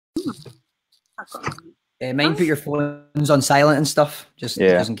Mind put your phones on silent and stuff, just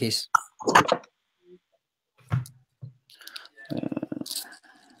in case.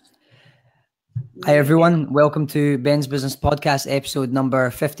 Hi everyone, welcome to Ben's Business Podcast, episode number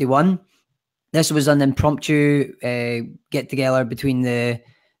 51. This was an impromptu get together between the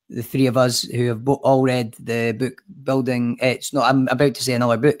three of us who have all read the book Building. I'm about to say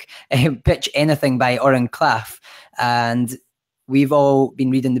another book, Pitch Anything by Oren Klaff, and we've all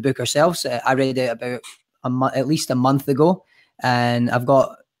been reading the book ourselves. I read it about at least a month ago, and I've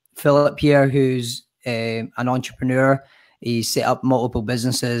got Philip here, who's an entrepreneur. He's set up multiple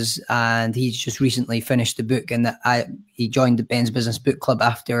businesses, and he's just recently finished the book. And he joined the Ben's Business Book Club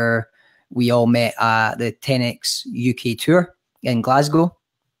after we all met at the 10X UK tour in Glasgow.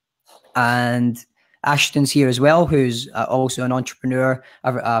 And Ashton's here as well, who's also an entrepreneur,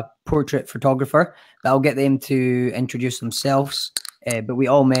 a portrait photographer. But I'll get them to introduce themselves. But we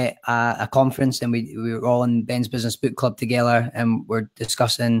all met at a conference, and we were all in Ben's Business Book Club together, and we're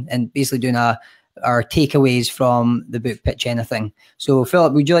discussing and basically doing our takeaways from the book Pitch Anything. So,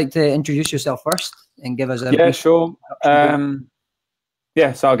 Philip, would you like to introduce yourself first and give us a brief sure. So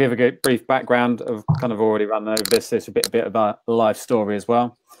I'll give a brief background. I've kind of already run over this. It's a bit of a life story as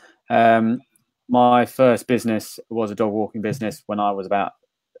well. My first business was a dog walking business when I was about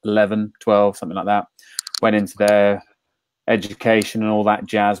 11, 12, something like that. Went into their education and all that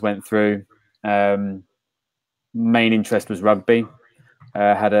jazz, went through. Main interest was rugby.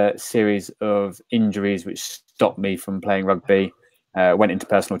 Had a series of injuries which stopped me from playing rugby. Went into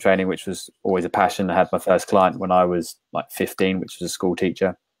personal training, which was always a passion. I had my first client when I was like 15, which was a school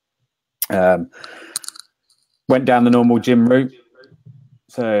teacher. Went down the normal gym route.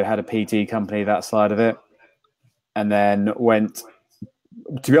 So had a PT company, that side of it. And then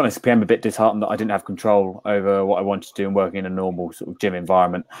to be honest, became a bit disheartened that I didn't have control over what I wanted to do and working in a normal sort of gym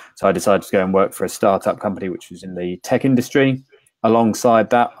environment. So I decided to go and work for a startup company, which was in the tech industry.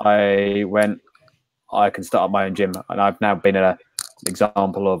 Alongside that, I can start up my own gym. And I've now been an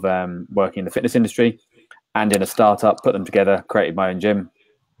example of working in the fitness industry and in a startup, put them together, created my own gym,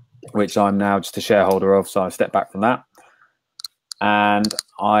 which I'm now just a shareholder of. So I've stepped back from that. And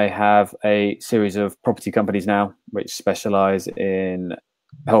I have a series of property companies now, which specialize in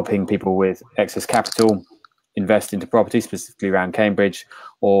helping people with excess capital invest into property, specifically around Cambridge,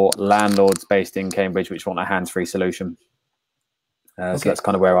 or landlords based in Cambridge, which want a hands-free solution. So that's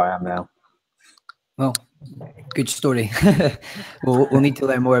kind of where I am now. Well, good story. We'll need to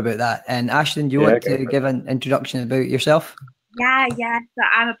learn more about that. And Ashton, do you want to give an introduction about yourself? Yeah. So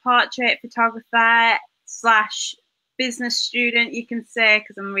I'm a portrait photographer / business student, you can say,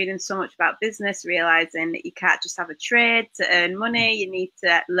 because I'm reading so much about business, realizing that you can't just have a trade to earn money. You need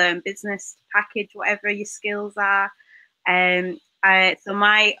to learn business to package whatever your skills are. So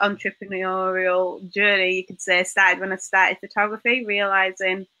my entrepreneurial journey, you could say, started when I started photography,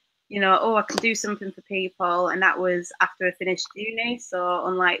 realizing, I can do something for people. And that was after I finished uni. So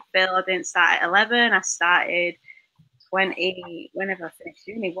unlike Phil, I didn't start at 11. I started 20, whenever I finished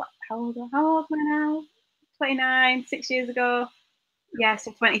uni. How old am I now? 29, 6 years ago. Yeah,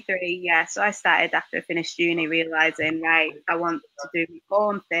 so 23. Yeah, so I started after I finished uni, realizing, right, I want to do my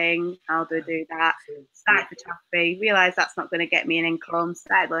own thing. How do I do that? Started photography, realized that's not going to get me an income.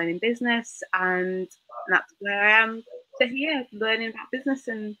 Started learning business, and that's where I am to here, learning about business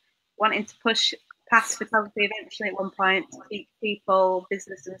and wanting to push past photography eventually at one point to teach people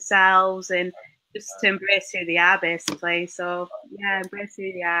business themselves and just to embrace who they are, basically. So yeah, embrace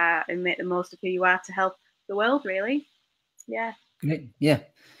who they are and make the most of who you are to help the world, really. Yeah. Great. Yeah.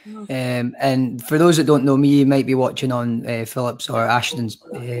 And for those that don't know me, you might be watching on Philip's or Ashton's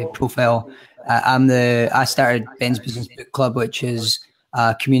profile. I started Ben's Business Book Club, which is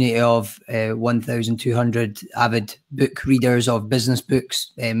a community of 1,200 avid book readers of business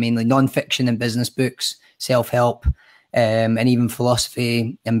books, mainly non-fiction and business books, self-help, and even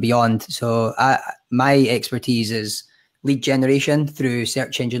philosophy and beyond. So my expertise is lead generation through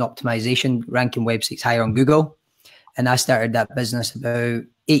search engine optimization, ranking websites higher on Google. And I started that business about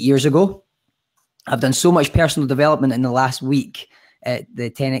 8 years ago. I've done so much personal development in the last week at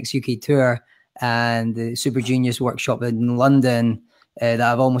the 10X UK tour and the Super Genius workshop in London that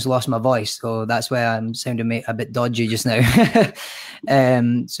I've almost lost my voice. So that's why I'm sounding a bit dodgy just now.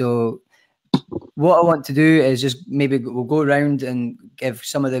 So what I want to do is just maybe we'll go around and give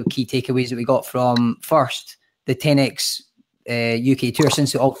some of the key takeaways that we got from first the 10X UK tour,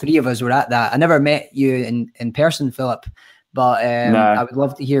 since all three of us were at that. I never met you in person, Philip, but no. I would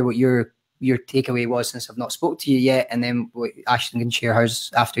love to hear what your takeaway was, since I've not spoke to you yet, and then Ashton can share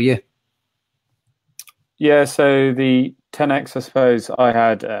hers after you. Yeah, so the 10x, I suppose.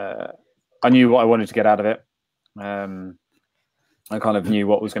 I knew what I wanted to get out of it. I kind of knew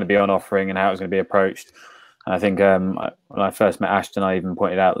what was going to be on offering and how it was going to be approached. And I think when I first met Ashton, I even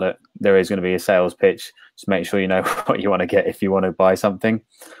pointed out that there is going to be a sales pitch. Just make sure you know what you want to get if you want to buy something.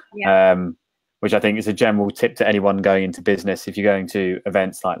 Yeah. Which I think is a general tip to anyone going into business. If you're going to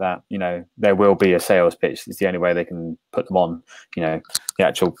events like that, there will be a sales pitch. It's the only way they can put them on. The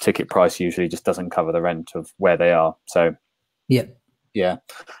actual ticket price usually just doesn't cover the rent of where they are. So, yeah.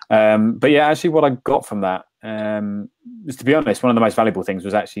 But yeah, actually what I got from that was, to be honest, one of the most valuable things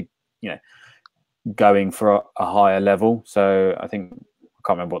was actually, going for a higher level. So I think, I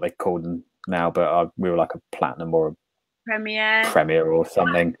can't remember what they called them now, but we were like a platinum or a Premier or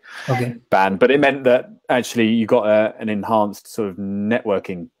something band, but it meant that actually you got an enhanced sort of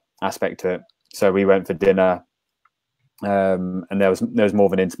networking aspect to it. So we went for dinner, and there was more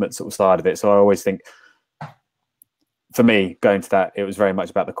of an intimate sort of side of it. So I always think, for me, going to that, it was very much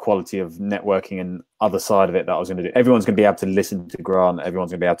about the quality of networking and other side of it that I was going to do. Everyone's going to be able to listen to Grant.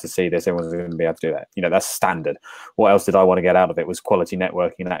 Everyone's going to be able to see this. Everyone's going to be able to do that. That's standard. What else did I want to get out of it was quality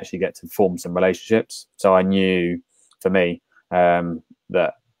networking and actually get to form some relationships. So I knew, for me,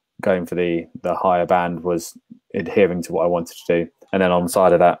 that going for the higher band was adhering to what I wanted to do. And then on the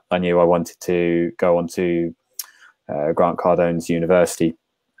side of that, I knew I wanted to go on to Grant Cardon'e's university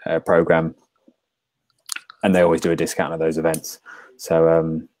program. And they always do a discount at those events.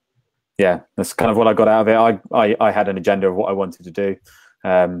 So, yeah, that's kind of what I got out of it. I had an agenda of what I wanted to do.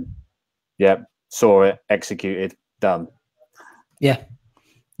 Saw it, executed, done. Yeah,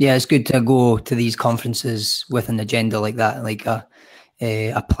 it's good to go to these conferences with an agenda like that, like a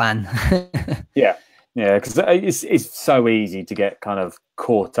plan. yeah, because it's so easy to get kind of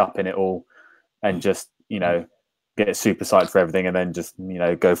caught up in it all and just, get super psyched for everything and then just,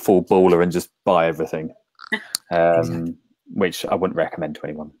 go full baller and just buy everything. Exactly. Which I wouldn't recommend to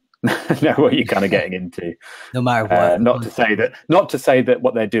anyone. Know what you're kind of getting into, no matter what. Not to say that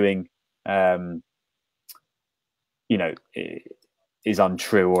what they're doing, is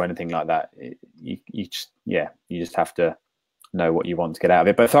untrue or anything like that. You just have to know what you want to get out of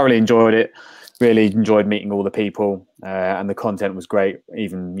it. But thoroughly enjoyed it. Really enjoyed meeting all the people, and the content was great.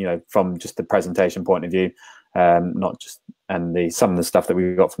 Even from just the presentation point of view, not just some of the stuff that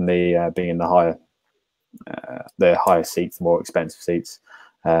we got from the being in the higher seats, more expensive seats,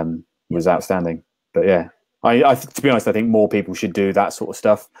 was outstanding. But yeah, I to be honest, I think more people should do that sort of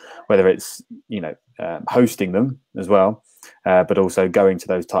stuff, whether it's hosting them as well, but also going to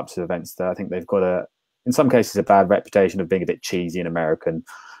those types of events. That I think they've got in some cases a bad reputation of being a bit cheesy and American,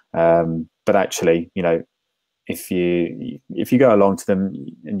 but actually, if you go along to them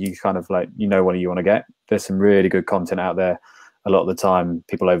and you kind of what you want to get, there's some really good content out there. A lot of the time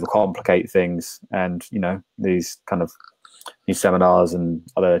people overcomplicate things, and these seminars and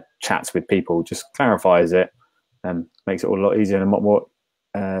other chats with people just clarifies it and makes it all a lot easier and a lot more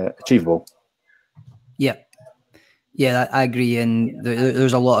achievable. Yeah, I agree, and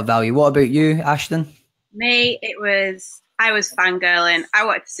there's a lot of value. What about you, Ashton? Me, I was fangirling. I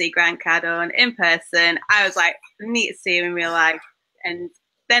wanted to see Grant Cardon'e in person. I was like, I need to see him in real life. And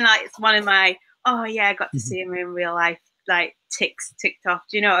then it's one of my, I got to see him in real life, ticked off.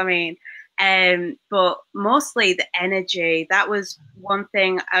 Do you know what I mean? But mostly the energy. That was one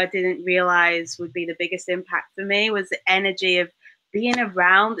thing I didn't realize would be the biggest impact for me, was the energy of being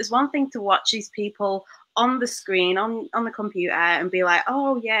around. It's one thing to watch these people on the screen, on the computer, and be like,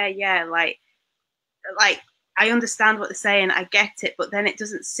 oh yeah, like I understand what they're saying, I get it, but then it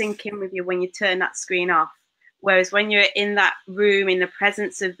doesn't sink in with you when you turn that screen off. Whereas when you're in that room, in the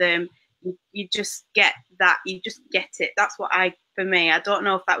presence of them, you just get that, you just get it. That's what for me, I don't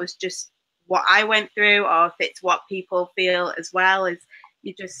know if that was just what I went through or if it's what people feel as well, is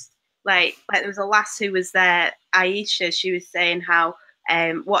you just like there was a lass who was there, Aisha, she was saying how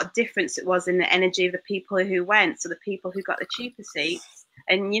what a difference it was in the energy of the people who went. So the people who got the cheaper seats,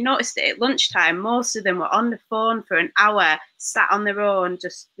 and you noticed it at lunchtime, most of them were on the phone for an hour, sat on their own,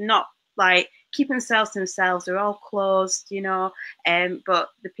 just not keeping themselves to themselves. They're all closed, but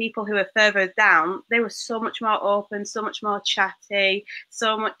the people who were further down, they were so much more open, so much more chatty,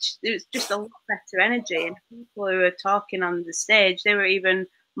 it was just a lot better energy. And people who were talking on the stage, they were even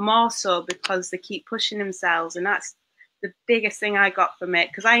more so, because they keep pushing themselves. And that's the biggest thing I got from it,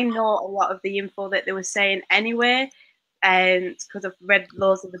 because I know a lot of the info that they were saying anyway, and because I've read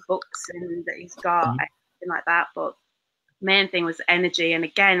loads of the books and that he's got, everything like that. But main thing was the energy, and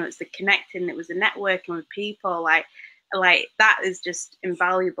again, it was the connecting, it was the networking with people. Like that is just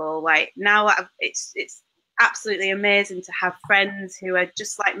invaluable. Now it's absolutely amazing to have friends who are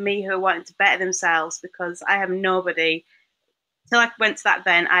just like me, who are wanting to better themselves, because I have nobody till I went to that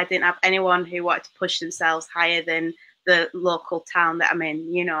event, I didn't have anyone who wanted to push themselves higher than the local town that I'm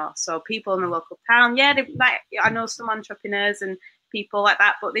in, you know. So people in the local town, yeah, I know some entrepreneurs and people like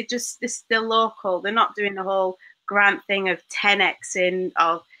that, but they're still local. They're not doing the whole Grant thing of 10xing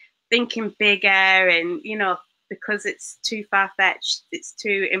or thinking bigger, and, you know, because it's too far-fetched, it's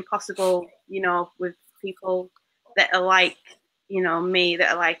too impossible, you know, with people that are like, you know, me,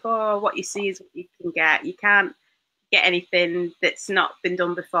 that are like, oh, what you see is what you can get. You can't get anything that's not been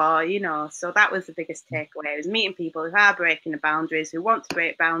done before, you know. So that was the biggest takeaway. It was meeting people who are breaking the boundaries, who want to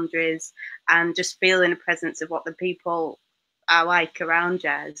break boundaries, and just feeling the presence of what the people are like around you.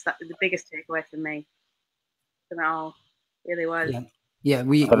 That was the biggest takeaway for me. From it all, really was. Yeah,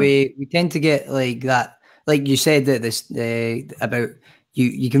 we tend to get like that. Like you said, that this about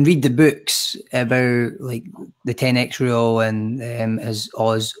you can read the books about like the 10x rule and his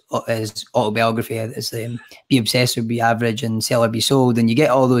autobiography, as be obsessed or be average and sell or be sold, and you get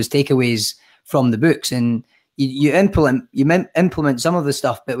all those takeaways from the books, and you implement some of the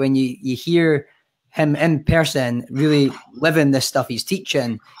stuff, but when you hear him in person really living this stuff he's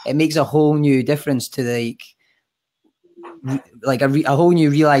teaching, it makes a whole new difference to a whole new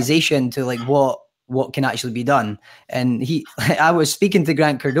realization to like what can actually be done. And I was speaking to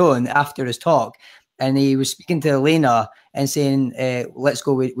Grant Cardon'e after his talk, and he was speaking to Elena and saying, let's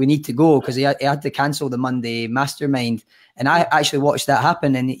go, we need to go, because he had to cancel the Monday mastermind. And I actually watched that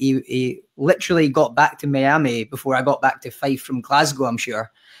happen, and he literally got back to Miami before I got back to Fife from Glasgow, I'm sure,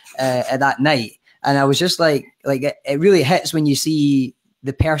 that night. And I was just like it really hits when you see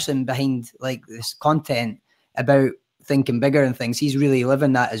the person behind like this content about thinking bigger and things. He's really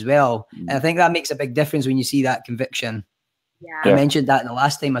living that as well. And I think that makes a big difference when you see that conviction. I mentioned that in the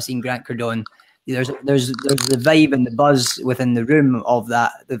last time I seen Grant Cardon'e. There's the vibe and the buzz within the room of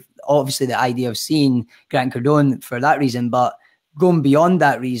that. Obviously the idea of seeing Grant Cardon'e for that reason, but going beyond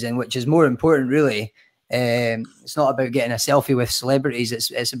that reason, which is more important really. It's not about getting a selfie with celebrities.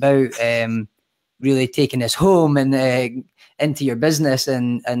 It's about really taking this home and into your business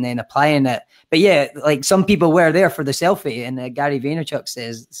and then applying it. But yeah, like some people were there for the selfie, and Gary Vaynerchuk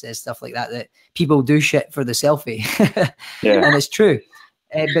says stuff like that people do shit for the selfie. And it's true.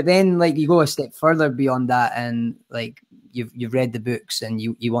 But then like you go a step further beyond that, and like you've read the books and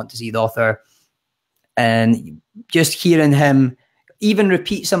you want to see the author, and just hearing him even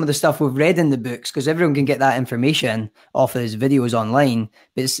repeat some of the stuff we've read in the books, because everyone can get that information off his videos online,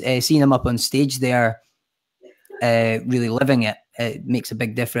 but seeing him up on stage there, really living it, it makes a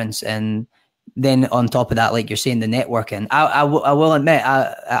big difference. And then on top of that, like you're saying, the networking, I will admit,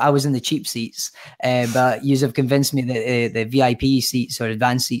 I was in the cheap seats, but you have convinced me that the VIP seats or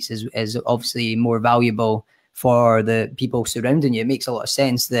advanced seats is obviously more valuable for the people surrounding you. It makes a lot of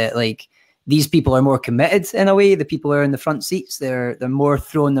sense that like these people are more committed in a way. The people who are in the front seats, they're more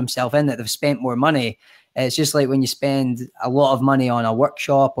throwing themselves in, that they've spent more money. It's just like when you spend a lot of money on a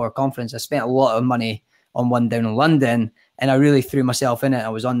workshop or a conference. I spent a lot of money on one down in London, and I really threw myself in it. I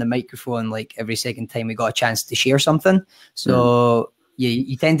was on the microphone like every second time we got a chance to share something. So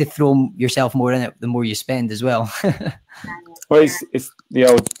you tend to throw yourself more in it the more you spend as well. Well, it's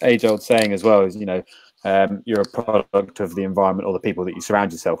the age-old saying as well, is, you know, you're a product of the environment or the people that you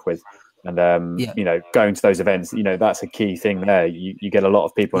surround yourself with. And, you know, going to those events, you know, that's a key thing there. You get a lot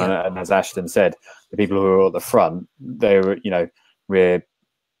of people, and as Ashton said, the people who are at the front, we're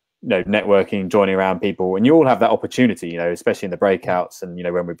networking, joining around people, and you all have that opportunity, you know, especially in the breakouts and, you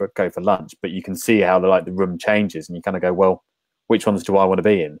know, when we go for lunch. But you can see how the room changes, and you kind of go, well, which ones do I want to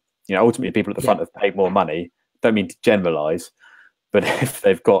be in? You know, ultimately, people at the front have paid more money. Don't mean to generalize, but if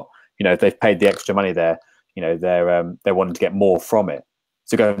they've got, you know, if they've paid the extra money there, you know, they're wanting to get more from it.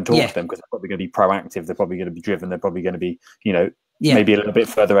 So go and talk to them, because they're probably going to be proactive. They're probably going to be driven. They're probably going to be, you know, maybe a little bit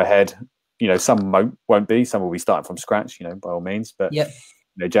further ahead. You know, some won't be. Some will be starting from scratch, you know, by all means. But you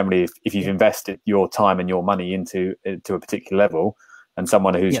know, generally, if you've invested your time and your money into a particular level, and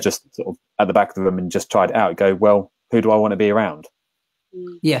someone who's just sort of at the back of the room and just tried it out, go, well, who do I want to be around?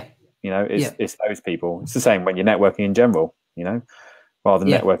 You know, it's those people. It's the same when you're networking in general. You know, rather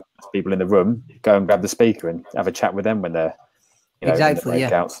than networking with people in the room, go and grab the speaker and have a chat with them when they're, you know,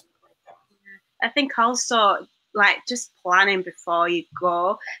 breakouts. I think also like just planning before you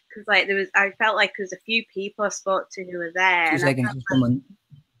go, because like I felt like there's a few people I spoke to who were there, and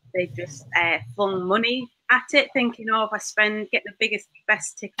they just flung money at it, thinking, oh, if I get the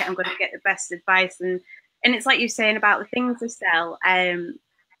best ticket, I'm going to get the best advice, and it's like you're saying about the things they sell.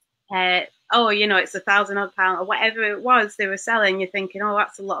 Oh, you know, it's £1,000 or whatever it was they were selling. You're thinking, oh,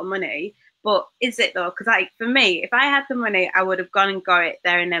 that's a lot of money. But is it though? Because like for me, if I had the money, I would have gone and got it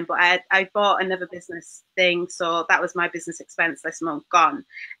there and then. But I bought another business thing, so that was my business expense this month gone,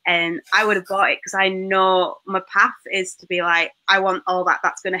 and I would have bought it because I know my path is to be like, I want all that.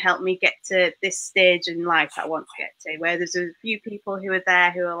 That's going to help me get to this stage in life that I want to get to. Where there's a few people who are there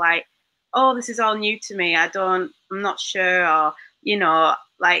who are like, oh, this is all new to me. I'm not sure, or you know,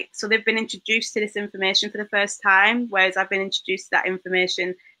 like, so they've been introduced to this information for the first time, whereas I've been introduced to that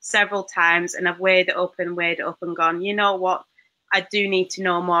information several times, and I've weighed it up and gone, you know what, I do need to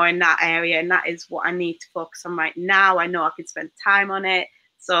know more in that area, and that is what I need to focus on right now. I know I can spend time on it.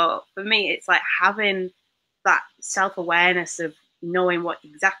 So for me, it's like having that self-awareness of knowing what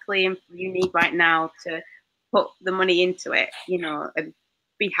exactly you need right now to put the money into it, you know, and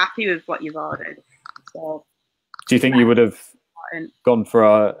be happy with what you've ordered. So do you think you would have gone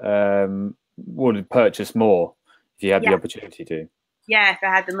for would have purchased more if you had the opportunity to? Yeah, if I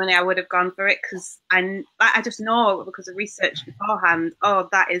had the money, I would have gone for it, because I just know, because of research beforehand, oh,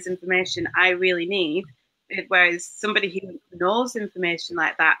 that is information I really need. Whereas somebody who knows information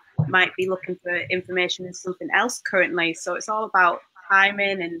like that might be looking for information in something else currently. So it's all about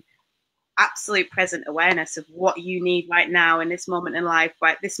timing and absolute present awareness of what you need right now in this moment in life.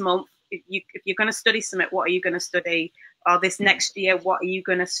 Right, this month, if you're going to study something, what are you going to study? Or this next year, what are you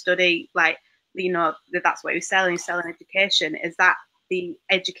going to study? Like, you know, that's what you're selling education. Is that the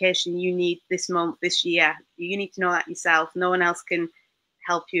education you need this month, this year? You need to know that yourself. No one else can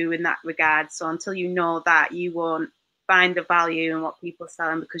help you in that regard. So until you know that, you won't find the value in what people are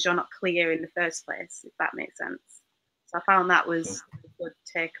selling, because you're not clear in the first place, if that makes sense. So I found that was a good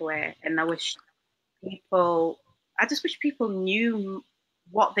takeaway. And I just wish people knew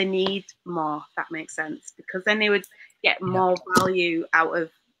what they need more, if that makes sense, because then they would get more value out of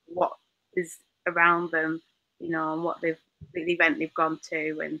what is around them, you know, and what the event they've gone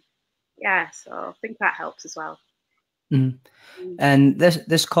to. And so I think that helps as well. And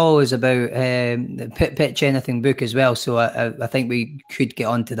this call is about the Pitch Anything book as well, so I think we could get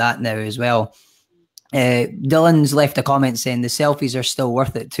onto that now as well. Dylan's left a comment saying the selfies are still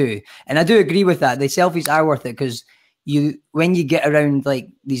worth it too, and I do agree with that. The selfies are worth it, because when you get around like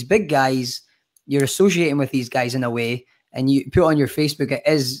these big guys, you're associating with these guys in a way, and you put on your Facebook, it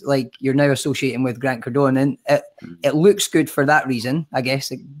is like you're now associating with Grant Cardon'e, and it looks good for that reason. I guess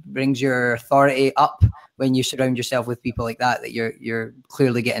it brings your authority up when you surround yourself with people like that you're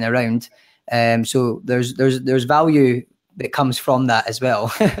clearly getting around. So there's value that comes from that as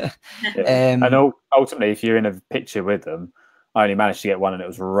well. And ultimately, if you're in a picture with them, I only managed to get one and it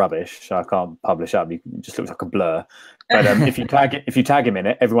was rubbish, so I can't publish up. It just looks like a blur. But if you tag him in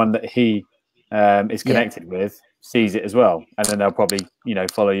it, everyone that he is connected with sees it as well, and then they'll probably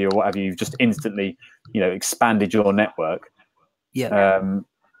follow you or whatever. You've just instantly expanded your network.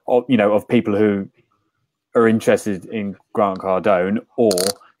 Of people who are interested in Grant Cardon'e or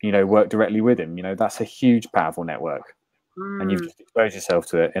work directly with him. That's a huge, powerful network, and you've just exposed yourself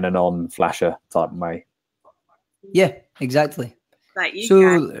to it in a non-flasher type way. Yeah, exactly. Like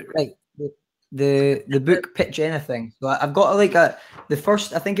you like the book Pitch Anything. So I've got the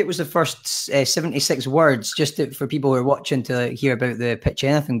first 76 words just for people who are watching to hear about the Pitch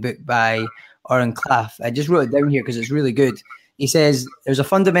Anything book by Oren Klaff. I just wrote it down here because it's really good. He says there's a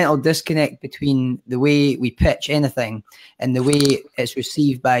fundamental disconnect between the way we pitch anything and the way it's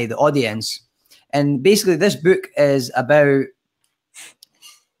received by the audience. And basically this book is about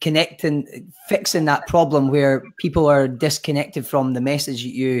fixing that problem where people are disconnected from the message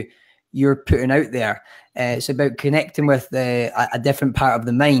you're putting out there. It's about connecting with a different part of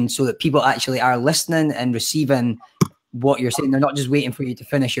the mind so that people actually are listening and receiving what you're saying. They're not just waiting for you to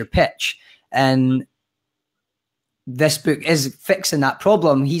finish your pitch. And this book is fixing that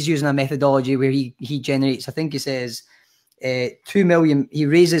problem. He's using a methodology where he generates, I think he says, 2 million. He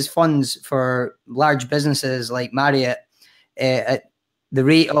raises funds for large businesses like Marriott at the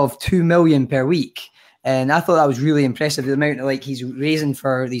rate of 2 million per week. And I thought that was really impressive, the amount of he's raising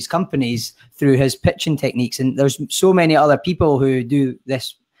for these companies through his pitching techniques. And there's so many other people who do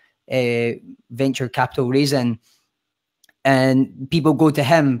this venture capital raising, and people go to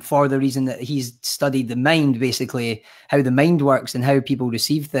him for the reason that he's studied the mind, basically how the mind works and how people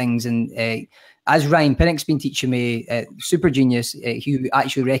receive things. And as Ryan Pinnock's been teaching me, Super Genius, who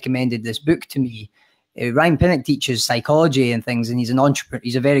actually recommended this book to me, Ryan Pinnock teaches psychology and things, and he's an entrepreneur.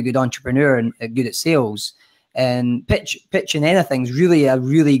 He's a very good entrepreneur and good at sales. And pitching anything is really a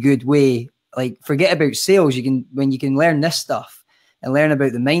really good way. Like, forget about sales. When you can learn this stuff and learn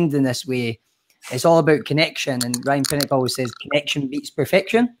about the mind in this way, it's all about connection. And Ryan Pinnock always says connection beats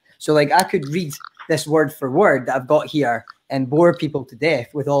perfection. So I could read this word for word that I've got here, and bore people to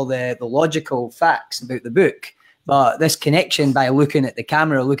death with all the logical facts about the book. But this connection by looking at the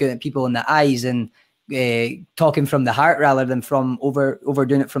camera, looking at people in the eyes, and talking from the heart rather than from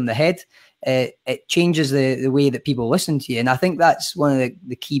overdoing it from the head, it changes the way that people listen to you. And I think that's one of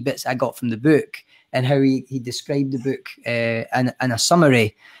the key bits I got from the book, and how he described the book in a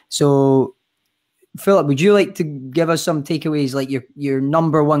summary. So, Philip, would you like to give us some takeaways, like your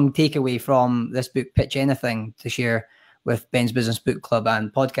number one takeaway from this book, Pitch Anything, to share with Ben's Business Book Club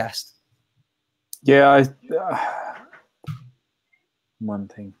and podcast? Yeah, one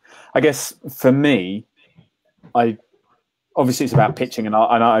thing. I guess for me, obviously it's about pitching, and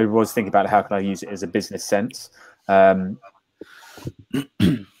I was thinking about how can I use it as a business sense. But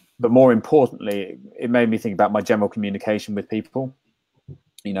more importantly, it made me think about my general communication with people.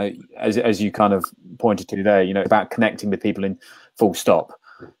 You know, as you kind of pointed to there, you know, about connecting with people in full stop.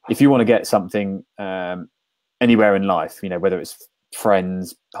 If you want to get something anywhere in life, you know, whether it's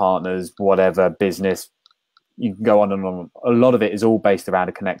friends, partners, whatever, business, you can go on and on. A lot of it is all based around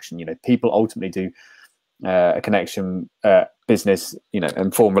a connection. You know, people ultimately do a connection business, you know,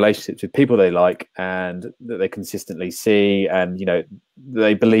 and form relationships with people they like and that they consistently see, and, you know,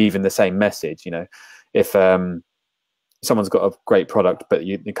 they believe in the same message. You know, if someone's got a great product but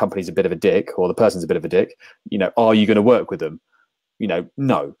the company's a bit of a dick, or the person's a bit of a dick, you know, are you going to work with them? You know,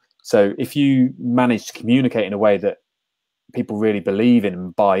 no. So if you manage to communicate in a way that people really believe in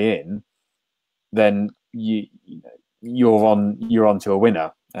and buy in, then you're on to a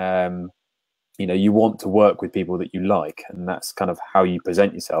winner. You know, you want to work with people that you like, and that's kind of how you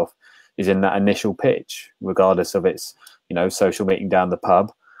present yourself, is in that initial pitch, regardless of it's, you know, social meeting down the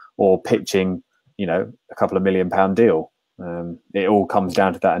pub or pitching, you know, a couple of £1 million deal. It all comes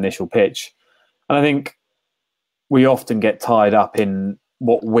down to that initial pitch. And I think we often get tied up in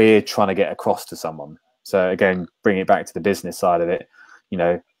what we're trying to get across to someone. So again, bring it back to the business side of it, you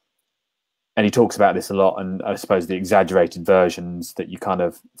know, and he talks about this a lot. And I suppose the exaggerated versions that you kind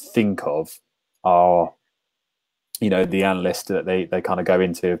of think of are, you know, the analysts that they kind of go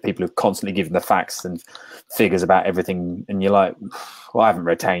into, people who constantly give them the facts and figures about everything. And you're like, well, I haven't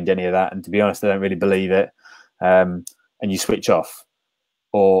retained any of that. And to be honest, I don't really believe it. And you switch off.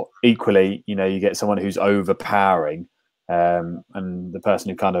 Or equally, you know, you get someone who's overpowering, and the person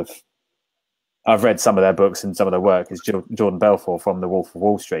who kind of, I've read some of their books and some of their work, is Jordan Belfort from The Wolf of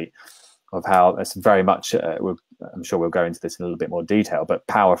Wall Street, of how it's very much, I'm sure we'll go into this in a little bit more detail, but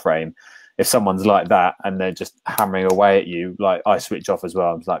power frame. If someone's like that and they're just hammering away at you, like, I switch off as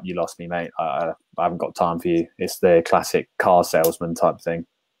well. I'm like, you lost me, mate. I haven't got time for you. It's the classic car salesman type thing.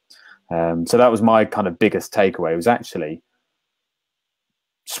 So that was my kind of biggest takeaway, was actually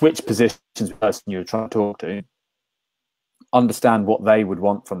switch positions with the person you're trying to talk to, understand what they would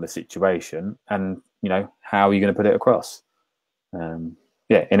want from the situation, and, you know, how are you going to put it across?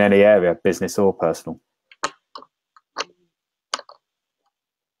 Yeah, in any area, business or personal. Oh,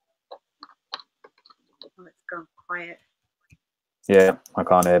 it's gone quiet. Yeah, I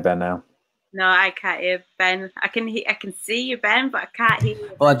can't hear Ben now. No, I can't hear Ben. I can see you, Ben, but I can't hear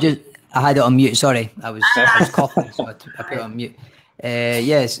you. Well, I had it on mute. Sorry, I was coughing, so I put it on mute.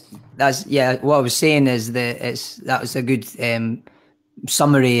 Yes, what I was saying is that was a good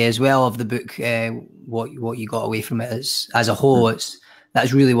summary as well of the book. What you got away from it as a whole,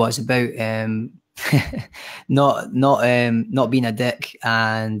 that's really what it's about. Not being a dick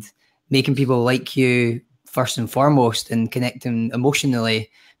and making people like you first and foremost, and connecting emotionally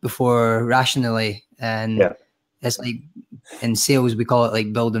before rationally. And it's like in sales we call it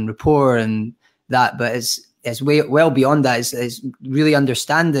like building rapport and that, but it's way well beyond that. It's really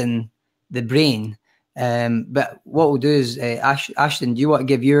understanding the brain. But what we'll do is, Ashton, do you want to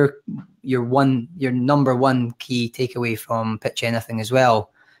give your number one key takeaway from Pitch Anything as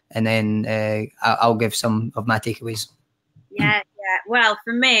well, and then I'll give some of my takeaways. Yeah. Well,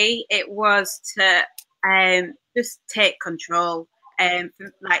 for me, it was to just take control, and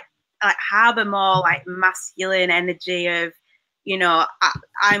like harbour more like masculine energy of, you know,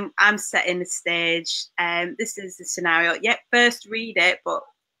 I'm setting the stage, and this is the scenario. Yep, first read it, but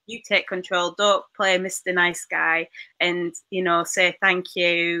you take control. Don't play Mr. Nice Guy, and, you know, say thank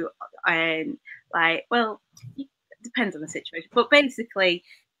you. And like, well, it depends on the situation, but basically,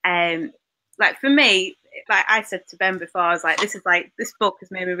 like for me, like I said to Ben before, I was like, this book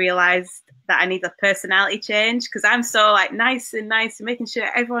has made me realise that I need a personality change, because I'm so like nice and making sure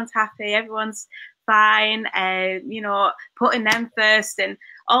everyone's happy, everyone's fine, and, you know, putting them first, and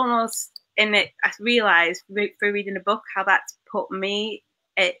almost in it, I realised through reading the book how that's put me.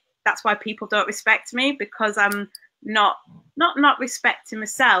 That's why people don't respect me, because I'm not respecting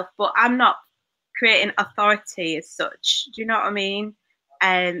myself, but I'm not creating authority as such. Do you know what I mean?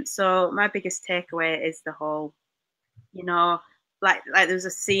 And so my biggest takeaway is the whole, you know, like there was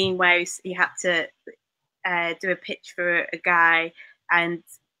a scene where he had to do a pitch for a guy, and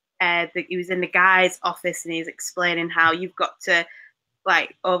he was in the guy's office, and he was explaining how you've got to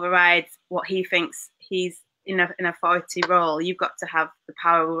like override what he thinks he's in an authority role. You've got to have the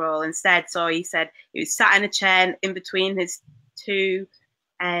power role instead. So he said he was sat in a chair in between his two,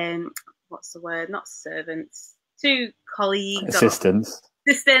 what's the word? Not servants, two colleagues. Assistants.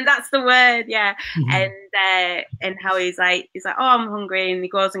 Assistant, that's the word, yeah. And how he's like, oh, I'm hungry, and he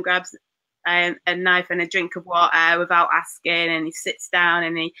goes and grabs a knife and a drink of water without asking, and he sits down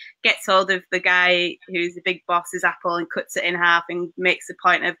and he gets hold of the guy who's the big boss's apple and cuts it in half and makes the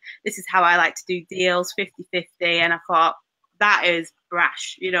point of, this is how I like to do deals, 50-50. And I thought, that is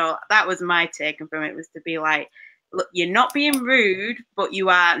brash. You know, that was my take from it, was to be like, look, you're not being rude, but you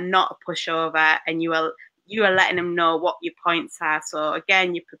are not a pushover, and you are letting them know what your points are. So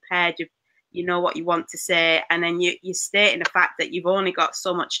again, you're prepared, you know what you want to say, and then you're stating the fact that you've only got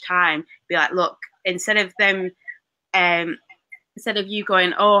so much time. Be like, look, instead of you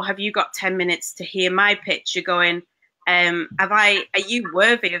going, oh, have you got 10 minutes to hear my pitch? You're going, are you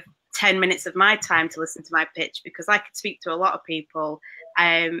worthy of 10 minutes of my time to listen to my pitch? Because I could speak to a lot of people.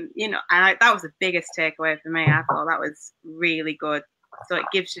 You know, and that was the biggest takeaway for me. I thought that was really good. So it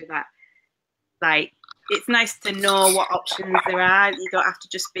gives you that, like, it's nice to know what options there are. You don't have to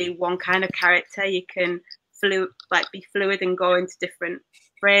just be one kind of character. You can be fluid and go into different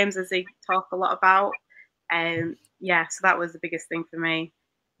frames, as they talk a lot about. Yeah, so that was the biggest thing for me,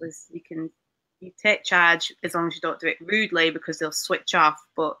 was you take charge as long as you don't do it rudely, because they'll switch off,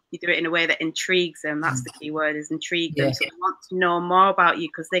 but you do it in a way that intrigues them. That's the key word, is intrigue them. So they want to know more about you,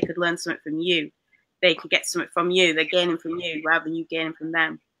 because they could learn something from you. They could get something from you. They're gaining from you rather than you gaining from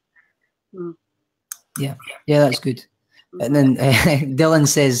them. Yeah, that's good. And then Dylan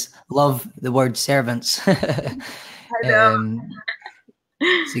says, love the word servants. I know.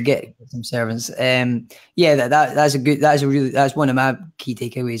 So get some servants. Yeah, that's one of my key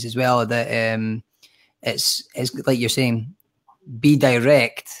takeaways as well. That it's like you're saying, be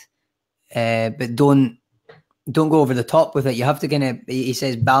direct, but don't go over the top with it. You have to kind of, he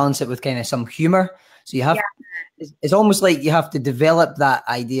says, balance it with kind of some humor. So you have, it's almost like you have to develop that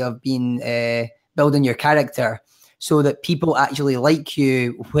idea of being building your character, so that people actually like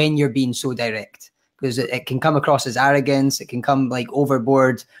you when you're being so direct, because it can come across as arrogance. It can come like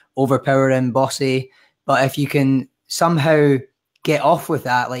overboard, overpowering, bossy. But if you can somehow get off with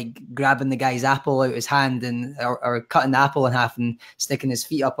that, like grabbing the guy's apple out his hand or cutting the apple in half and sticking his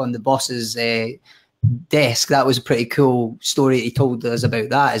feet up on the boss's desk, that was a pretty cool story he told us about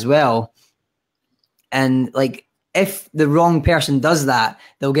that as well. And like, if the wrong person does that,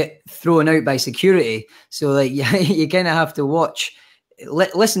 they'll get thrown out by security. So like you kind of have to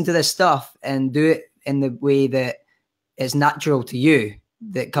listen to this stuff and do it in the way that is natural to you,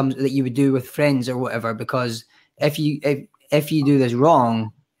 that you would do with friends or whatever. Because if you do this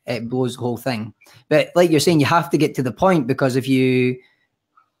wrong, it blows the whole thing. But like you're saying, you have to get to the point, because if you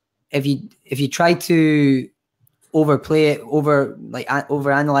try to overplay it,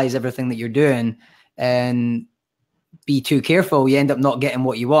 overanalyze everything that you're doing and be too careful, you end up not getting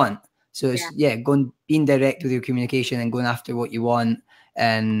what you want. So it's being direct with your communication and going after what you want,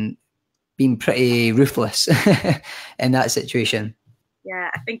 and being pretty ruthless in that situation. Yeah,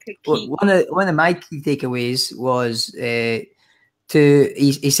 I think a key... one of my key takeaways was he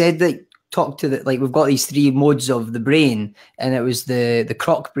said that talk to the, like, we've got these three modes of the brain, and it was the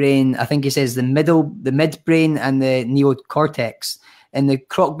croc brain. I think he says the mid brain and the neocortex. And the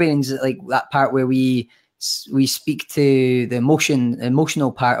croc brain's like that part where we speak to the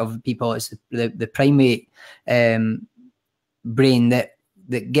emotional part of people. It's the primate brain that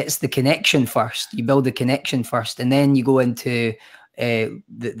gets the connection first. You build the connection first, and then you go into the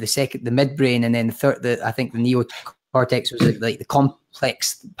midbrain, and then the third. I think the neocortex was like the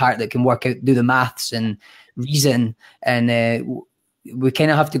complex part that can work out, do the maths and reason. And we kind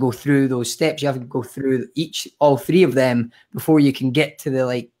of have to go through those steps. You have to go through all three of them before you can get to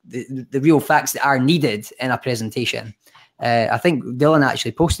the real facts that are needed in a presentation. I think Dylan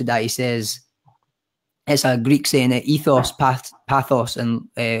actually posted that. He says it's a Greek saying, ethos, pathos, and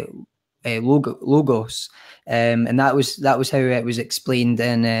logos, and that was how it was explained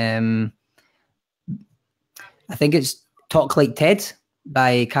in I think it's Talk Like TED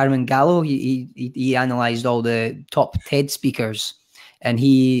by Carmen Gallo. He analysed all the top TED speakers. And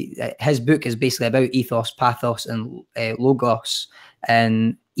his book is basically about ethos, pathos, and logos.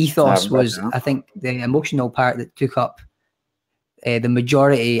 And ethos was, I think, the emotional part that took up the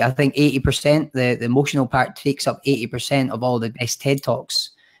majority, I think 80%, the emotional part takes up 80% of all the best TED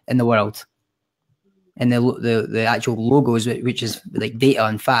Talks in the world. And the actual logos, which is like data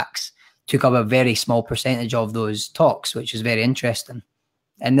and facts, took up a very small percentage of those talks, which is very interesting.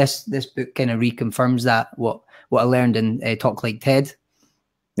 And this book kind of reconfirms that, what I learned in Talk Like TED.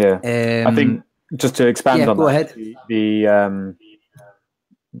 Yeah, I think just to expand on go that, ahead.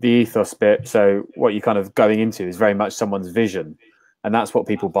 The ethos bit. So what you're kind of going into is very much someone's vision, and that's what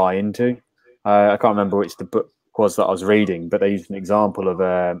people buy into. I can't remember which the book was that I was reading, but they used an example of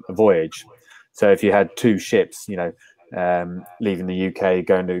a voyage. So if you had two ships, leaving the UK,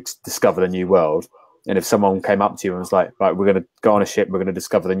 going to discover the new world, and if someone came up to you and was like, right, we're going to go on a ship, we're going to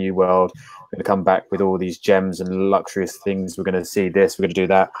discover the new world, we're going to come back with all these gems and luxurious things, we're going to see this, we're going to do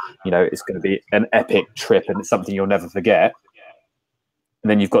that, it's going to be an epic trip and it's something you'll never forget.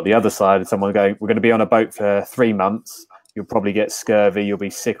 And then you've got the other side of someone going, we're going to be on a boat for 3 months, you'll probably get scurvy, you'll be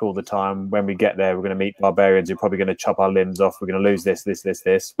sick all the time. When we get there, we're going to meet barbarians, you're probably going to chop our limbs off, we're going to lose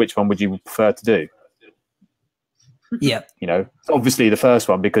this. Which one would you prefer to do? Yeah, obviously the first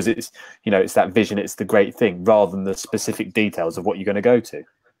one, because it's it's that vision, it's the great thing, rather than the specific details of what you're going to go to.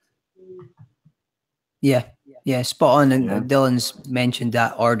 Yeah, spot on. And Dylan's mentioned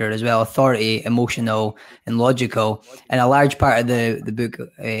that order as well: authority, emotional, and logical. And a large part of the book,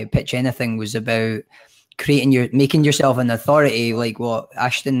 Pitch Anything, was about making yourself an authority, like what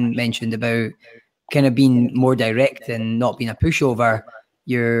Ashton mentioned about kind of being more direct and not being a pushover.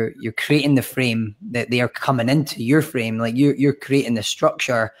 You're creating the frame that they are coming into your frame. Like you're creating the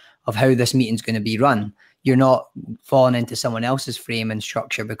structure of how this meeting's going to be run. You're not falling into someone else's frame and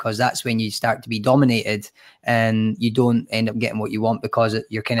structure, because that's when you start to be dominated and you don't end up getting what you want, because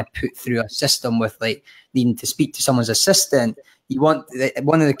you're kind of put through a system with like needing to speak to someone's assistant. One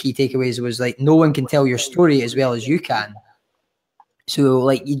of the key takeaways was like, no one can tell your story as well as you can. So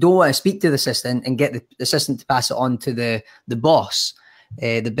like, you don't want to speak to the assistant and get the assistant to pass it on to the boss,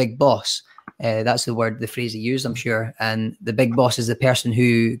 the big boss. That's the phrase he used, I'm sure. And the big boss is the person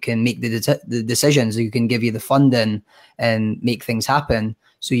who can make the decisions, who can give you the funding and make things happen.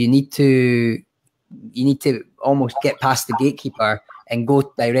 So you need to almost get past the gatekeeper and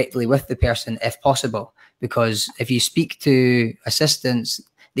go directly with the person if possible. Because if you speak to assistants,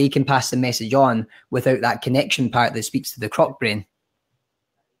 they can pass the message on without that connection part that speaks to the croc brain.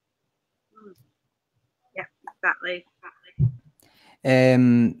 Yeah, exactly.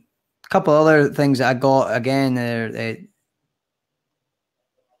 Couple other things that I got again.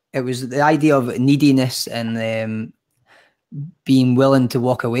 It was the idea of neediness and being willing to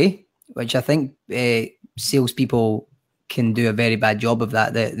walk away, which I think salespeople can do a very bad job of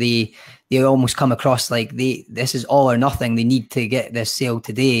that. That they almost come across like this is all or nothing. They need to get this sale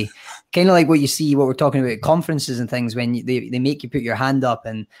today. Kind of like what we're talking about at conferences and things, when they make you put your hand up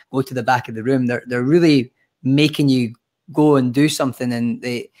and go to the back of the room. They're really making you go and do something, and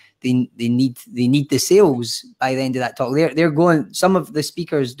they need the sales by the end of that talk. They're going. Some of the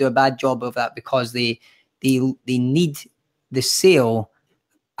speakers do a bad job of that because they need the sale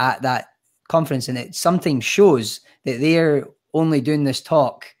at that conference, and it sometimes shows that they're only doing this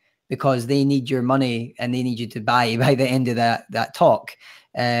talk because they need your money and they need you to buy by the end of that talk.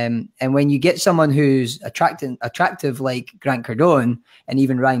 And when you get someone who's attractive like Grant Cardon'e and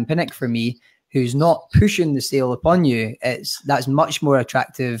even Ryan Pinnock for me, who's not pushing the sale upon you, that's much more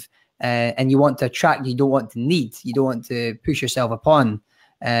attractive. And you want to attract, you don't want to need, you don't want to push yourself upon.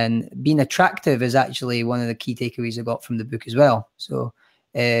 And being attractive is actually one of the key takeaways I got from the book as well. So,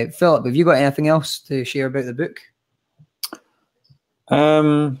 Philip, have you got anything else to share about the book?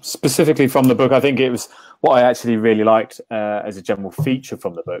 Specifically from the book, I think it was what I actually really liked as a general feature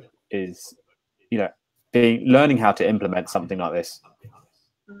from the book is, learning how to implement something like this.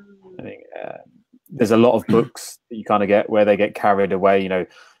 I think there's a lot of books that you kind of get where they get carried away.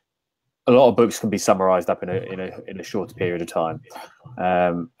 A lot of books can be summarized up in a shorter period of time,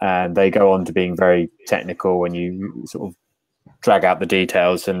 and they go on to being very technical, and you sort of drag out the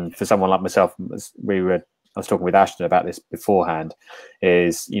details. And for someone like myself, I was talking with Ashton about this beforehand,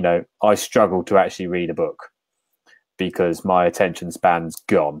 is, I struggle to actually read a book because my attention span's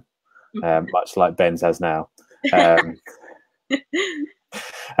gone, much like Ben's has now.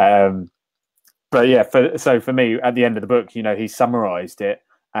 But yeah, for me, at the end of the book, he summarized it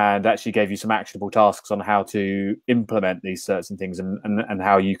and actually gave you some actionable tasks on how to implement these certain things and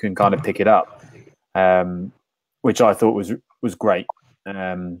how you can kind of pick it up, which I thought was great.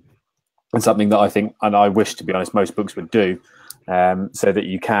 And something that I think, and I wish, to be honest, most books would do, so that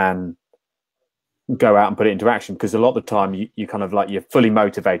you can go out and put it into action. Because a lot of the time you kind of like, you're fully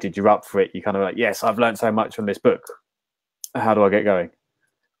motivated, you're up for it, you kind of like, yes, I've learned so much from this book. how do I get going?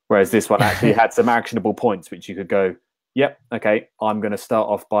 Whereas this one actually had some actionable points which you could go, yep, okay, I'm going to start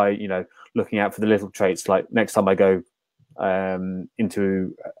off by, you know, looking out for the little traits. Like next time I go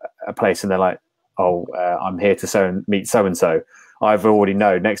into a place and they're like, oh, I'm here to meet so-and-so. I've already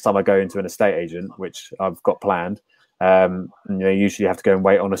know next time I go into an estate agent, which I've got planned, you know, usually you have to go and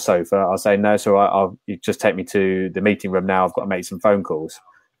wait on a sofa. I'll say, no, so I'll you just take me to the meeting room now. I've got to make some phone calls.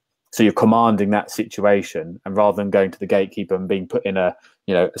 So you're commanding that situation, and rather than going to the gatekeeper and being put in a,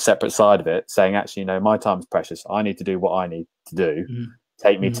 you know, a separate side of it, saying, actually, you know, my time's precious. I need to do what I need to do.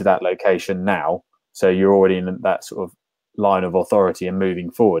 Take me to that location now. So you're already in that sort of line of authority and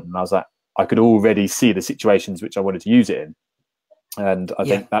moving forward. And I was like, I could already see the situations which I wanted to use it in. And I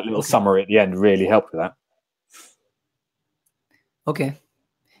think that little summary at the end really helped with that. Okay.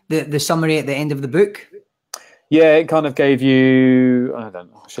 The summary at the end of the book? Yeah, it kind of gave you, I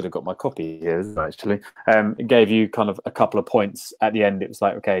should have got my copy here, actually. It gave you kind of a couple of points at the end. It was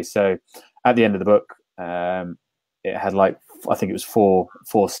like, okay, so at the end of the book, it had like, I think it was four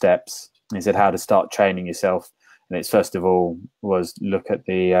steps. And it said how to start training yourself. And it's first of all was look at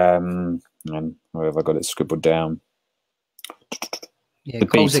the, where have I got it scribbled down? Yeah,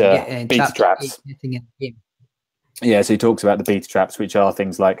 the beta traps. Yeah, so he talks about the beta traps, which are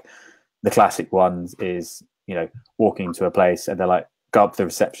things like the classic ones is, you know, walking into a place and they're like, go up to the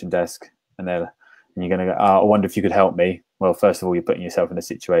reception desk and you're going to go, oh, I wonder if you could help me. Well, first of all, you're putting yourself in a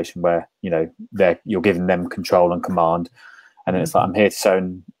situation where, you know, you're giving them control and command. And then it's like, I'm here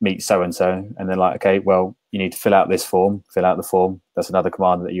to meet so-and-so. And they're like, okay, well, you need to fill out this form, fill out the form. That's another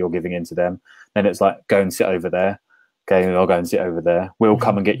command that you're giving into them. Then it's like, go and sit over there. Okay, I'll go and sit over there. We'll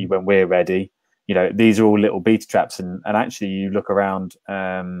come and get you when we're ready. You know, these are all little beta traps. And actually you look around,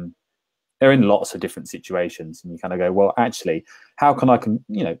 they're in lots of different situations. And you kind of go, well, actually, how can I,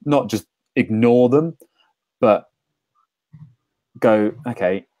 you know, not just ignore them, but go,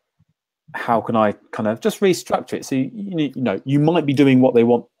 okay, how can I kind of just restructure it? So, you know, you might be doing what they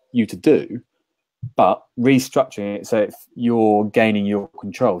want you to do, but restructuring it so if you're gaining your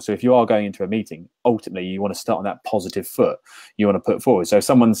control. So if you are going into a meeting, ultimately you want to start on that positive foot. You want to put forward. So if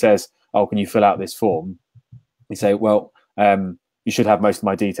someone says, oh, can you fill out this form? You say, well, you should have most of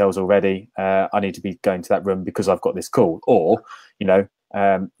my details already. I need to be going to that room because I've got this call. Or, you know,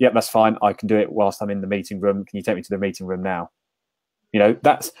 yep, that's fine. I can do it whilst I'm in the meeting room. Can you take me to the meeting room now? You know,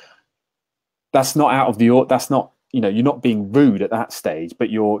 that's not out of the, that's not, you know, you're not being rude at that stage, but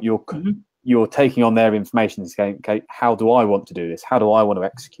you're taking on their information and saying, okay, how do I want to do this? How do I want to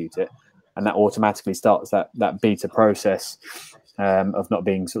execute it? And that automatically starts that beta process of not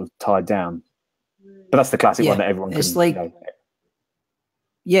being sort of tied down. But that's the classic one that everyone can, like, you know.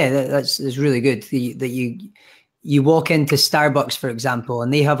 Yeah, that's really good. That you walk into Starbucks, for example,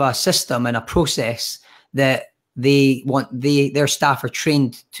 and they have a system and a process that they want their staff are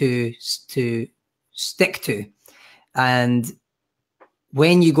trained to stick to. And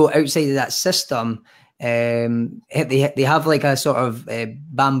when you go outside of that system, they have like a sort of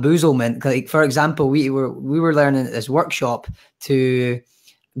bamboozlement. Like, for example, we were learning at this workshop to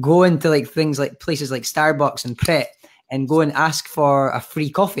go into like things like places like Starbucks and Pret and go and ask for a free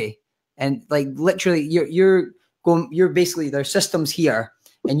coffee. And like literally you're basically, their systems here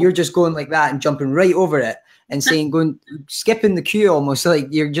and you're just going like that and jumping right over it and saying, skipping the queue almost. So like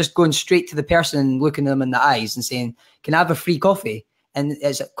you're just going straight to the person, looking them in the eyes and saying, can I have a free coffee? And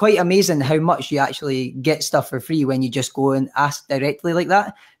it's quite amazing how much you actually get stuff for free when you just go and ask directly like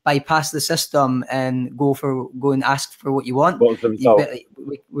that, bypass the system and go and ask for what you want. What was the result?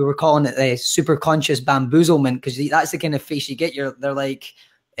 We were calling it the super conscious bamboozlement, because that's the kind of face you get. They're like,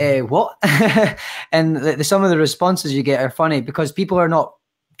 what? And some of the responses you get are funny because people are not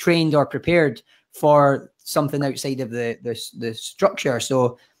trained or prepared for something outside of the structure.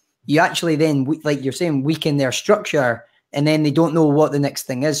 So you actually then, like you're saying, weaken their structure, and then they don't know what the next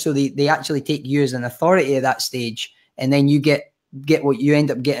thing is. So they actually take you as an authority at that stage, and then you get what you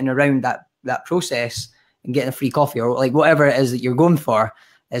end up getting around that process and getting a free coffee or like whatever it is that you're going for.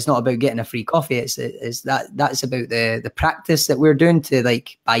 It's not about getting a free coffee. It's that's about the practice that we're doing to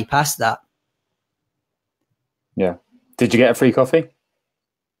like bypass that. Yeah. Did you get a free coffee?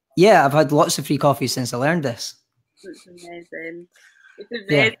 Yeah, I've had lots of free coffee since I learned this. It's amazing. It's amazing.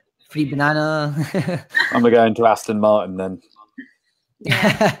 Yeah. Free banana. I'm going to go into Aston Martin then.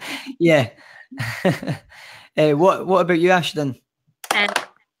 Yeah. Yeah. What about you, Ashton?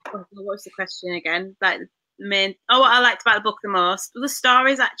 What was the question again? Like what I liked about the book the most were the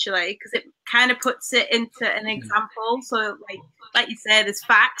stories, actually, because it kind of puts it into an example. So like you say, there's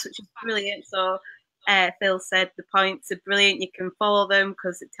facts, which is brilliant. So Phil said the points are brilliant. You can follow them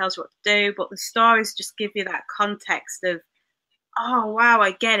because it tells you what to do. But the stories just give you that context of oh wow,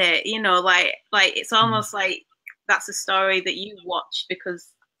 I get it. You know, like it's almost like that's a story that you watched because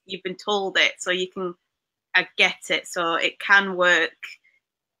you've been told it, so you can. I get it, so it can work.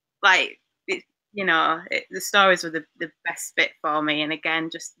 Like it, the stories were the best bit for me, and again,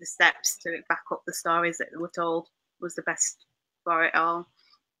 just the steps to back up the stories that were told was the best for it all.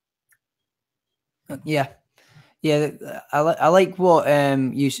 Yeah. I like what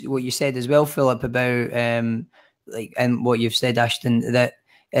you said as well, Philip, about like, and what you've said, Ashton, that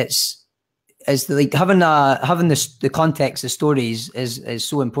it's like having the context, the stories is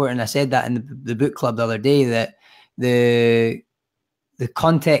so important. I said that in the book club the other day, that the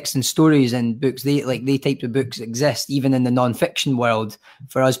context and stories in books, they type of books exist even in the non-fiction world.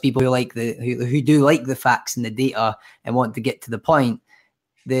 For us people who do like the facts and the data and want to get to the point,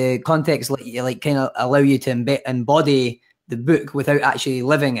 the context like kind of allow you to embody the book without actually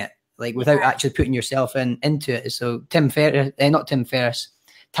living it, like without actually putting yourself into it. So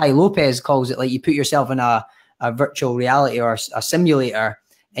Tai Lopez calls it, like, you put yourself in a virtual reality or a simulator,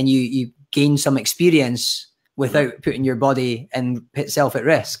 and you gain some experience without putting your body and itself at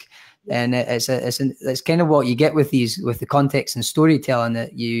risk. And it's kind of what you get with the context and storytelling,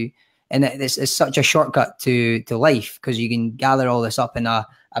 and it's such a shortcut to life, because you can gather all this up in a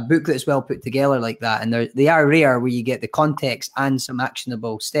book that's well put together like that. And they are rare where you get the context and some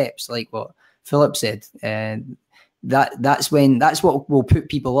actionable steps, like what Philip said. And that's what will put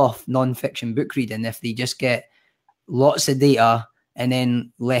people off non-fiction book reading, if they just get lots of data and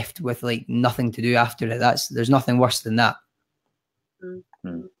then left with like nothing to do after it. There's nothing worse than that.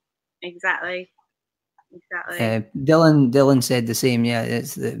 Mm-hmm. Exactly. Dylan said the same. Yeah,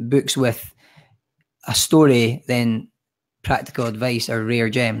 it's the books with a story, then practical advice are rare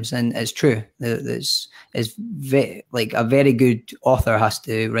gems, and it's true. Like a very good author has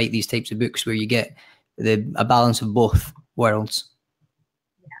to write these types of books where you get a balance of both worlds.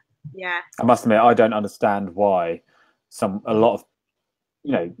 Yeah. I must admit, I don't understand why a lot of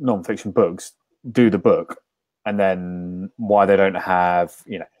non-fiction books do the book, and then why they don't have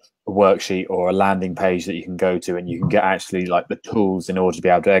a worksheet or a landing page that you can go to and you can get actually like the tools in order to be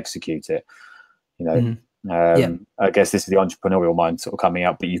able to execute it. I guess this is the entrepreneurial mind sort of coming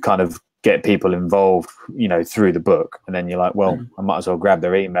up, but you kind of get people involved, through the book, and then you're like, well, I might as well grab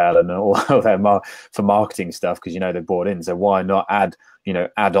their email and all their for marketing stuff, because they've bought in. So why not add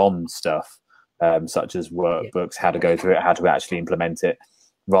on stuff such as workbooks, how to go through it, how to actually implement it,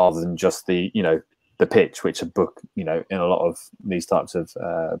 rather than just the pitch, which a book, in a lot of these types of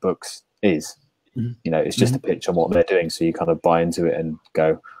books is. It's just a pitch on what they're doing, so you kind of buy into it and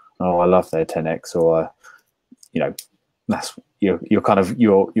go, oh, I love their 10x, or that's you're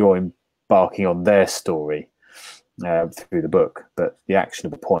embarking on their story through the book. But the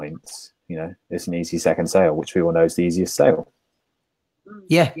actionable points, it's an easy second sale, which we all know is the easiest sale.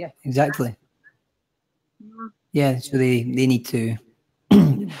 Yeah, exactly. Yeah, so they need to.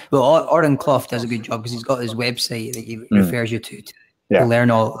 Well, Oren Klaff does a good job, because he's got his website that he refers you to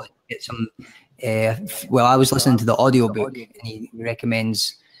learn all. Get some. Well, I was listening to the audiobook, and he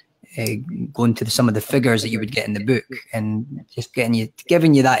recommends going to some of the figures that you would get in the book, and just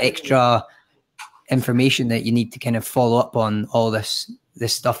giving you that extra information that you need to kind of follow up on all this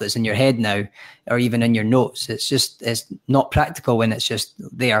stuff that's in your head now, or even in your notes. It's not practical when it's just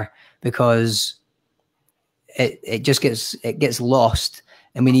there, because it gets lost,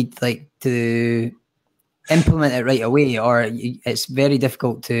 and we need to implement it right away, or it's very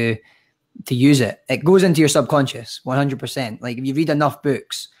difficult to use it. It goes into your subconscious 100%. Like, if you read enough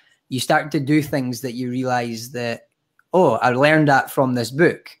books, you start to do things that you realize that, oh, I learned that from this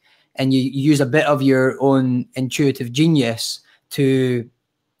book, and you use a bit of your own intuitive genius to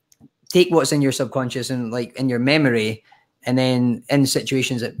take what's in your subconscious and like in your memory. And then in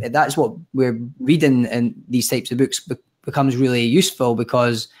situations that's what we're reading in these types of books becomes really useful,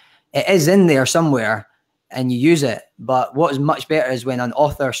 because it is in there somewhere and you use it. But what is much better is when an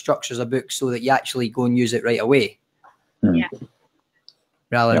author structures a book so that you actually go and use it right away. Yeah.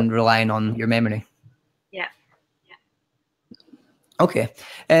 Rather than relying on your memory. Yeah. Okay.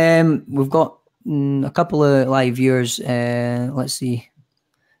 We've got a couple of live viewers. Let's see.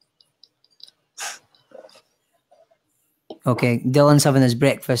 Okay, Dylan's having his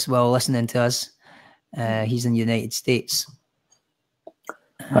breakfast while listening to us. He's in the United States.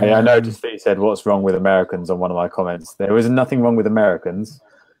 I noticed that you said, what's wrong with Americans on one of my comments. There is nothing wrong with Americans.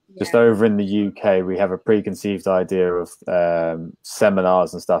 Just over in the UK, we have a preconceived idea of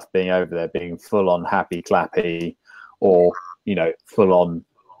seminars and stuff being over there, being full on happy clappy, or, full on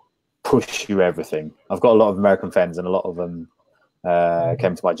push you everything. I've got a lot of American friends, and a lot of them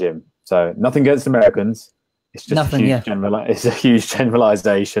came to my gym. So nothing against Americans. It's just nothing. it's a huge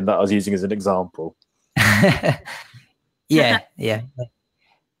generalization that I was using as an example. Yeah.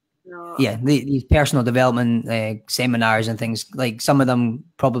 No. Yeah, these personal development seminars and things, like some of them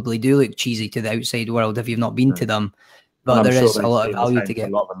probably do look cheesy to the outside world if you've not been to them, but there is a lot of value to get.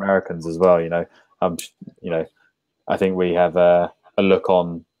 A lot of Americans as well, I think we have a look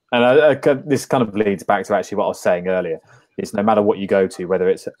on, and this kind of leads back to actually what I was saying earlier. Is no matter what you go to, whether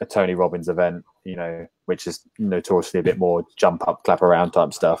it's a Tony Robbins event, which is notoriously a bit more jump up, clap around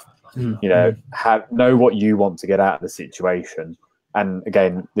type stuff, know what you want to get out of the situation. And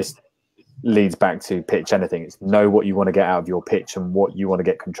again, this leads back to pitch anything. It's know what you want to get out of your pitch and what you want to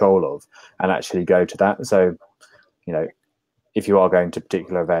get control of, and actually go to that. So, if you are going to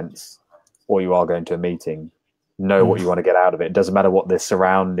particular events or you are going to a meeting, know what you want to get out of it. It doesn't matter what the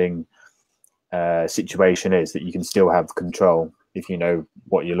surrounding situation is, that you can still have control if you know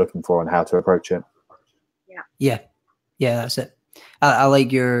what you're looking for and how to approach it. Yeah, that's it. I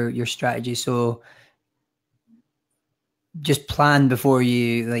like your strategy. So just plan before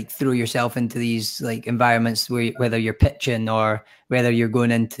you throw yourself into these environments whether you're pitching or whether you're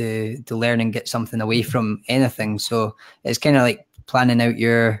going into to learn and get something away from anything. So it's kind of like planning out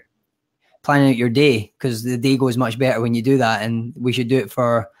your day, because the day goes much better when you do that, and we should do it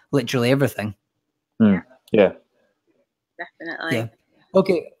for literally everything. Yeah, definitely. Yeah.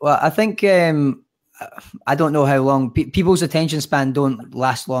 Okay. Well, I think I don't know how long people's attention span don't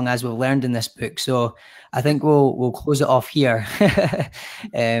last long, as we've learned in this book. So I think we'll close it off here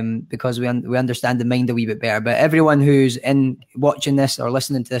because we understand the mind a wee bit better. But everyone who's watching this or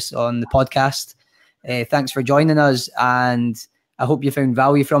listening to this on the podcast, thanks for joining us, and I hope you found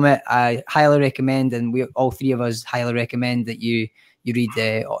value from it. I highly recommend, and we all three of us highly recommend that you read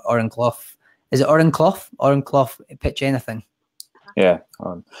Oren Klaff. Is it Oren Klaff? Oren Klaff, Pitch Anything. Yeah,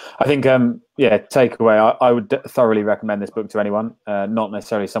 I think takeaway. I would thoroughly recommend this book to anyone, not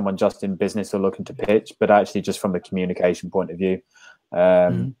necessarily someone just in business or looking to pitch, but actually just from the communication point of view.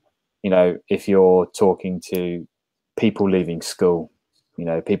 If you're talking to people leaving school,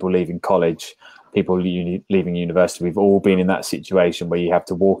 people leaving college, people leaving university, we've all been in that situation where you have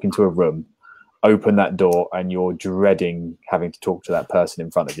to walk into a room, open that door, and you're dreading having to talk to that person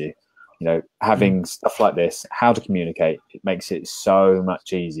in front of you. Having stuff like this, how to communicate, it makes it so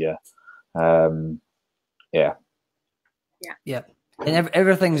much easier. And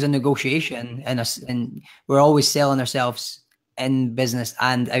everything's a negotiation, and we're always selling ourselves in business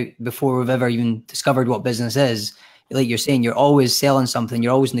and out before we've ever even discovered what business is. Like you're saying, you're always selling something,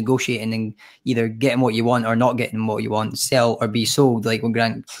 you're always negotiating and either getting what you want or not getting what you want, sell or be sold. Like when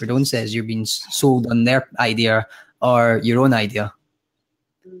Grant Cardon'e says, you're being sold on their idea or your own idea.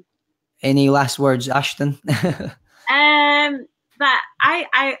 Any last words, Ashton? That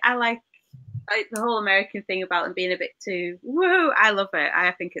I like the whole American thing about them being a bit too woo. I love it.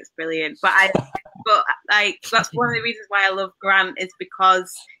 I think it's brilliant. But that's one of the reasons why I love Grant, is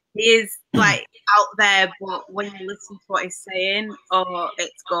because he is out there, but when you listen to what he's saying,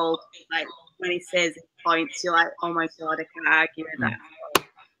 it's gold. Like when he says his points, you're like, oh my god, I can't argue with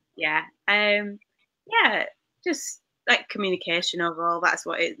that. Just like communication overall, that's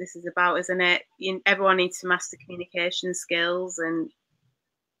what this is about, isn't it? Everyone needs to master communication skills, and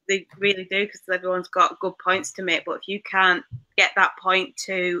they really do, because everyone's got good points to make. But if you can't get that point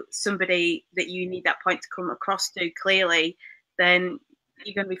to somebody that you need that point to come across to clearly, then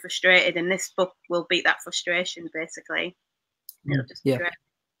you're going to be frustrated, and this book will beat that frustration, basically. It'll just be great.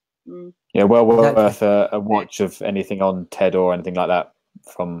 Well worth a watch of anything on TED or anything like that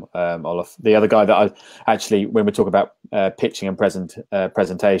from Olaf. The other guy that I actually, when we talk about pitching and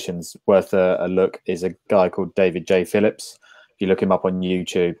presentations, worth a look, is a guy called David J. Phillips. If you look him up on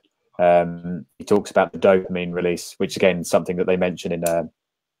YouTube, he talks about the dopamine release, which again is something that they mention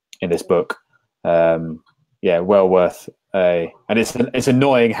in this book. Well worth and it's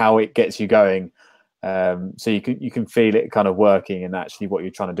annoying how it gets you going. So you can feel it kind of working and actually what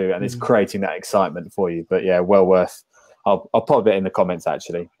you're trying to do, and it's creating that excitement for you. But well worth. I'll pop it in the comments.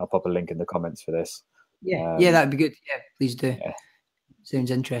 Actually, I'll pop a link in the comments for this. That'd be good. Yeah, please do. Sounds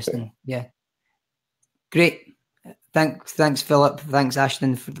interesting. Yeah, great. Thanks, Philip. Thanks,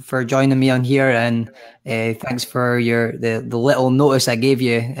 Ashton, for joining me on here, and thanks for the little notice I gave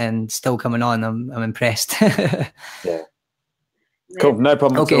you and still coming on. I'm impressed. Cool. No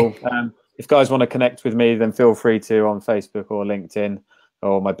problem at all. If guys want to connect with me, then feel free to on Facebook or LinkedIn,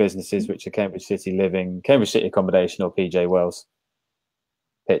 or my businesses, which are Cambridge City Living, Cambridge City Accommodation, or PJ Wells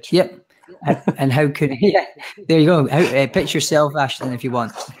Pitch. Yep. And how could there you go. Pitch yourself, Ashton, if you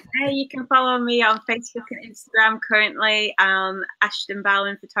want. You can follow me on Facebook and Instagram currently, Ashton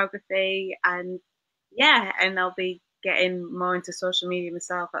Bowron Photography, and yeah, and I'll be getting more into social media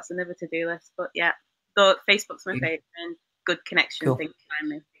myself. That's another to-do list. But yeah, so Facebook's my favorite and good connection thing to find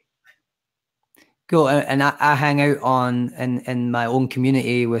me. Cool. And I hang out in my own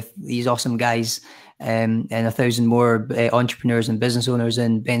community with these awesome guys, and 1,000 more entrepreneurs and business owners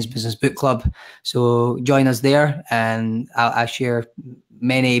in Ben's Business Boot Club. So join us there, and I share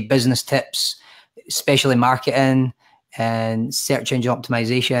many business tips, especially marketing and search engine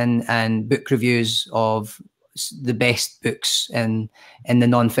optimization and book reviews of the best books in the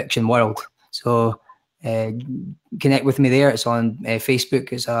non-fiction world. So connect with me there. It's on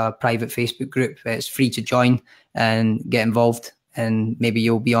Facebook. It's a private Facebook group. It's free to join and get involved, and maybe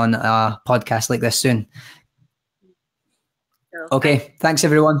you'll be on a podcast like this soon. Okay, thanks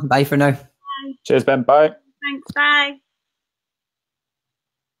everyone. Bye for now. Bye. Cheers, Ben. Bye. Thanks. Bye.